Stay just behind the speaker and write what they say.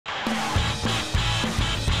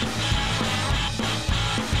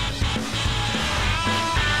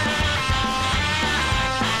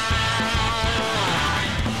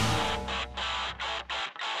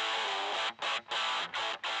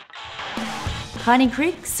Conny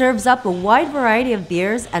Creek serves up a wide variety of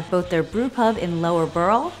beers at both their brew pub in Lower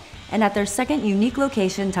Burrell and at their second unique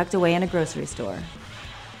location tucked away in a grocery store.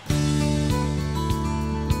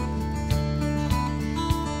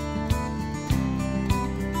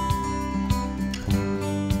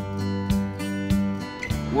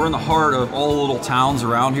 We're in the heart of all the little towns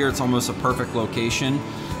around here. It's almost a perfect location.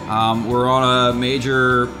 We're on a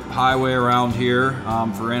major highway around here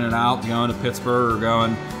for in and out, going to Pittsburgh or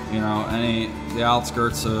going, the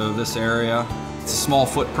outskirts of this area. It's a small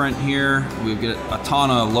footprint here. We get a ton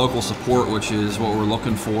of local support, which is what we're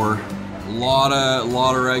looking for. A lot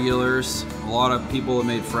of regulars, a lot of people that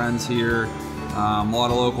made friends here, a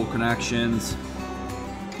lot of local connections.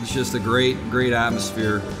 It's just a great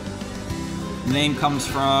atmosphere. The name comes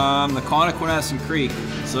from the Conny Creek.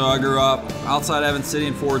 So I grew up outside Evans City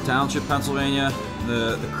in Ford Township, Pennsylvania.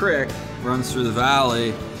 The creek runs through the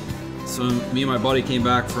valley. So me and my buddy came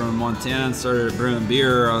back from Montana and started brewing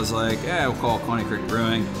beer. I was like, yeah, we'll call it Conny Creek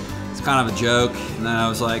Brewing. It's kind of a joke. And then I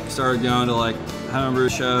was like, started going to like homebrew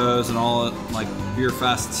shows and all like beer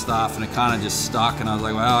fest stuff, and it kind of just stuck. And I was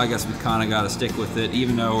like, well, I guess we kind of got to stick with it,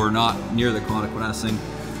 even though we're not near the Conny. But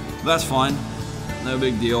that's fine. No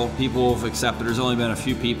big deal. People have accepted. There's only been a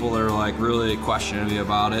few people that are like really questioning me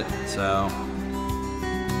about it. So.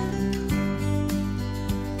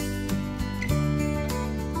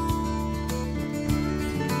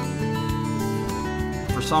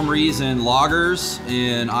 For some reason, lagers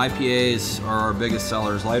and IPAs are our biggest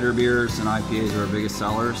sellers. Lighter beers and IPAs are our biggest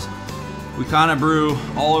sellers. We kind of brew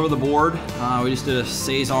all over the board. We just did a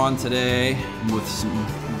Saison today with some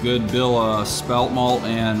good bill spelt malt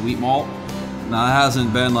and wheat malt. Now, that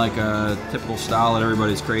hasn't been like a typical style that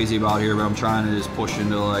everybody's crazy about here, but I'm trying to just push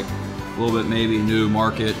into like a little bit maybe new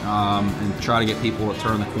market and try to get people to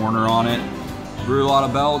turn the corner on it. Brew a lot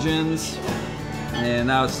of Belgians, and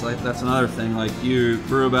that's another thing. Like, you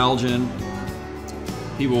brew a Belgian,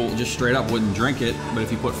 people just straight up wouldn't drink it, but if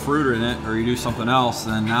you put fruit in it or you do something else,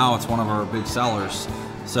 then now it's one of our big sellers.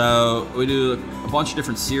 So we do a bunch of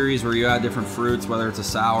different series where you add different fruits, whether it's a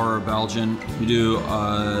sour or Belgian. We do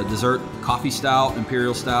a dessert coffee stout,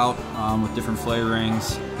 imperial stout with different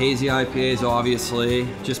flavorings. Hazy IPAs, obviously.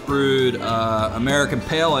 Just brewed American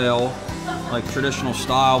Pale Ale, like traditional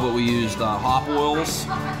style, but we used hop oils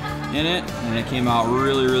in it, and it came out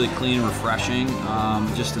really clean and refreshing.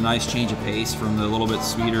 Just a nice change of pace from the little bit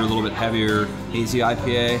sweeter, a little bit heavier hazy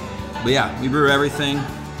IPA. But yeah, we brew everything.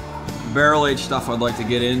 Barrel aged stuff I'd like to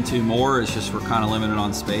get into more. It's just we're kind of limited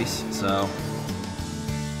on space. So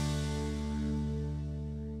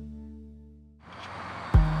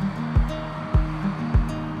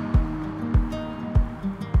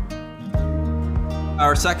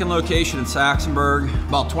our second location in Saxonburg,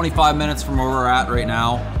 about 25 minutes from where we're at right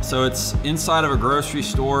now. So it's inside of a grocery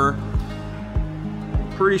store.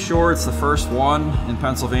 Pretty sure it's the first one in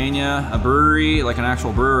Pennsylvania, a brewery, like an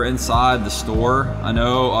actual brewer inside the store. I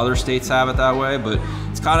know other states have it that way, but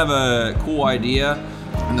it's kind of a cool idea.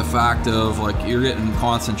 And the fact of like you're getting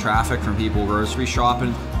constant traffic from people grocery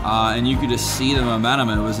shopping, and you could just see the momentum.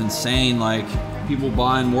 It was insane. Like, people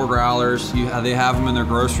buying more growlers. They have them in their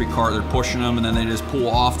grocery cart. They're pushing them, and then they just pull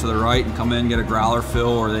off to the right and come in and get a growler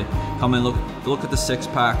fill, or they come in look at the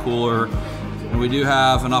 6-pack cooler. And we do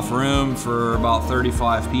have enough room for about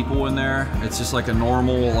 35 people in there. It's just like a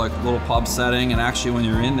normal like little pub setting, and actually when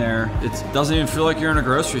you're in there, it doesn't even feel like you're in a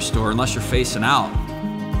grocery store unless you're facing out.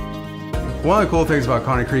 One of the cool things about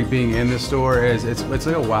Conny Creek being in this store is it's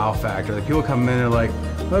like a wow factor. Like, people come in and are like,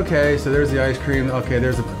 okay, so there's the ice cream, okay,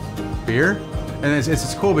 there's a beer. And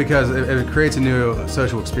it's cool because it creates a new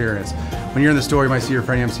social experience. When you're in the store, you might see your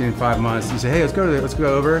friend you haven't seen in 5 months. You say, hey, let's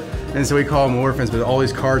go over. And so we call them orphans, but all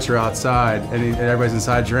these carts are outside, and everybody's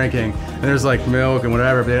inside drinking. And there's like milk and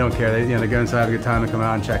whatever, but they don't care. They go inside, have a good time, and come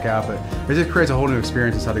out and check out. But it just creates a whole new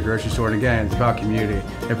experience inside the grocery store. And again, it's about community.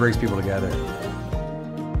 It brings people together.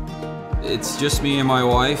 It's just me and my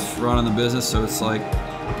wife running the business, so it's like,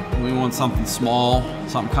 we want something small,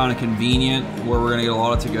 something kind of convenient where we're gonna get a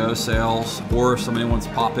lot of to-go sales, or if somebody wants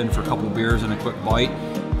to pop in for a couple beers and a quick bite.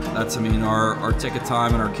 That's, I mean, our ticket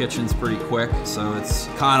time in our kitchen's pretty quick, so it's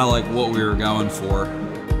kind of like what we were going for.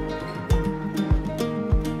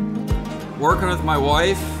 Working with my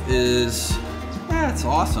wife is, it's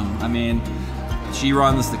awesome. I mean, she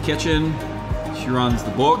runs the kitchen, she runs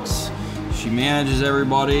the books, she manages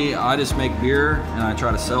everybody. I just make beer and I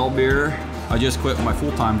try to sell beer. I just quit my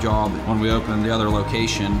full-time job when we opened the other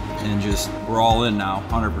location, and we're all in now,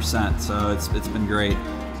 100%, so it's been great.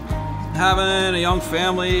 Having a young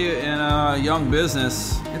family and a young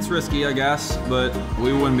business, it's risky, I guess, but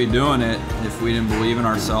we wouldn't be doing it if we didn't believe in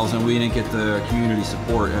ourselves and we didn't get the community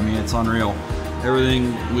support. I mean, it's unreal.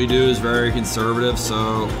 Everything we do is very conservative,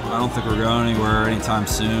 so I don't think we're going anywhere anytime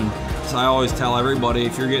soon. So I always tell everybody,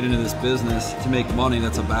 if you're getting into this business to make money,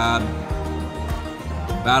 that's a bad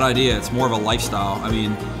idea. It's more of a lifestyle. I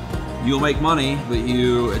mean, you'll make money, but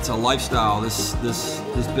it's a lifestyle. This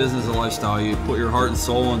business is a lifestyle. You put your heart and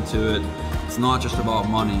soul into it. It's not just about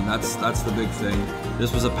money. That's the big thing.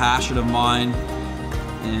 This was a passion of mine,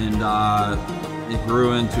 and it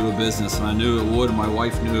grew into a business, and I knew it would. My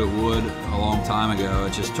wife knew it would a long time ago.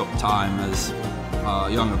 It just took time as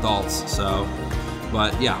young adults. So,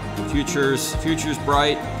 but yeah, future's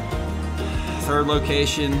bright. Third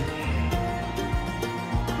location,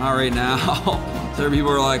 not right now. So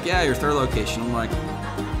people are like, yeah, your third location. I'm like,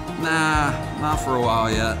 nah, not for a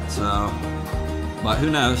while yet. So, but who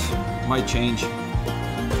knows? Might change.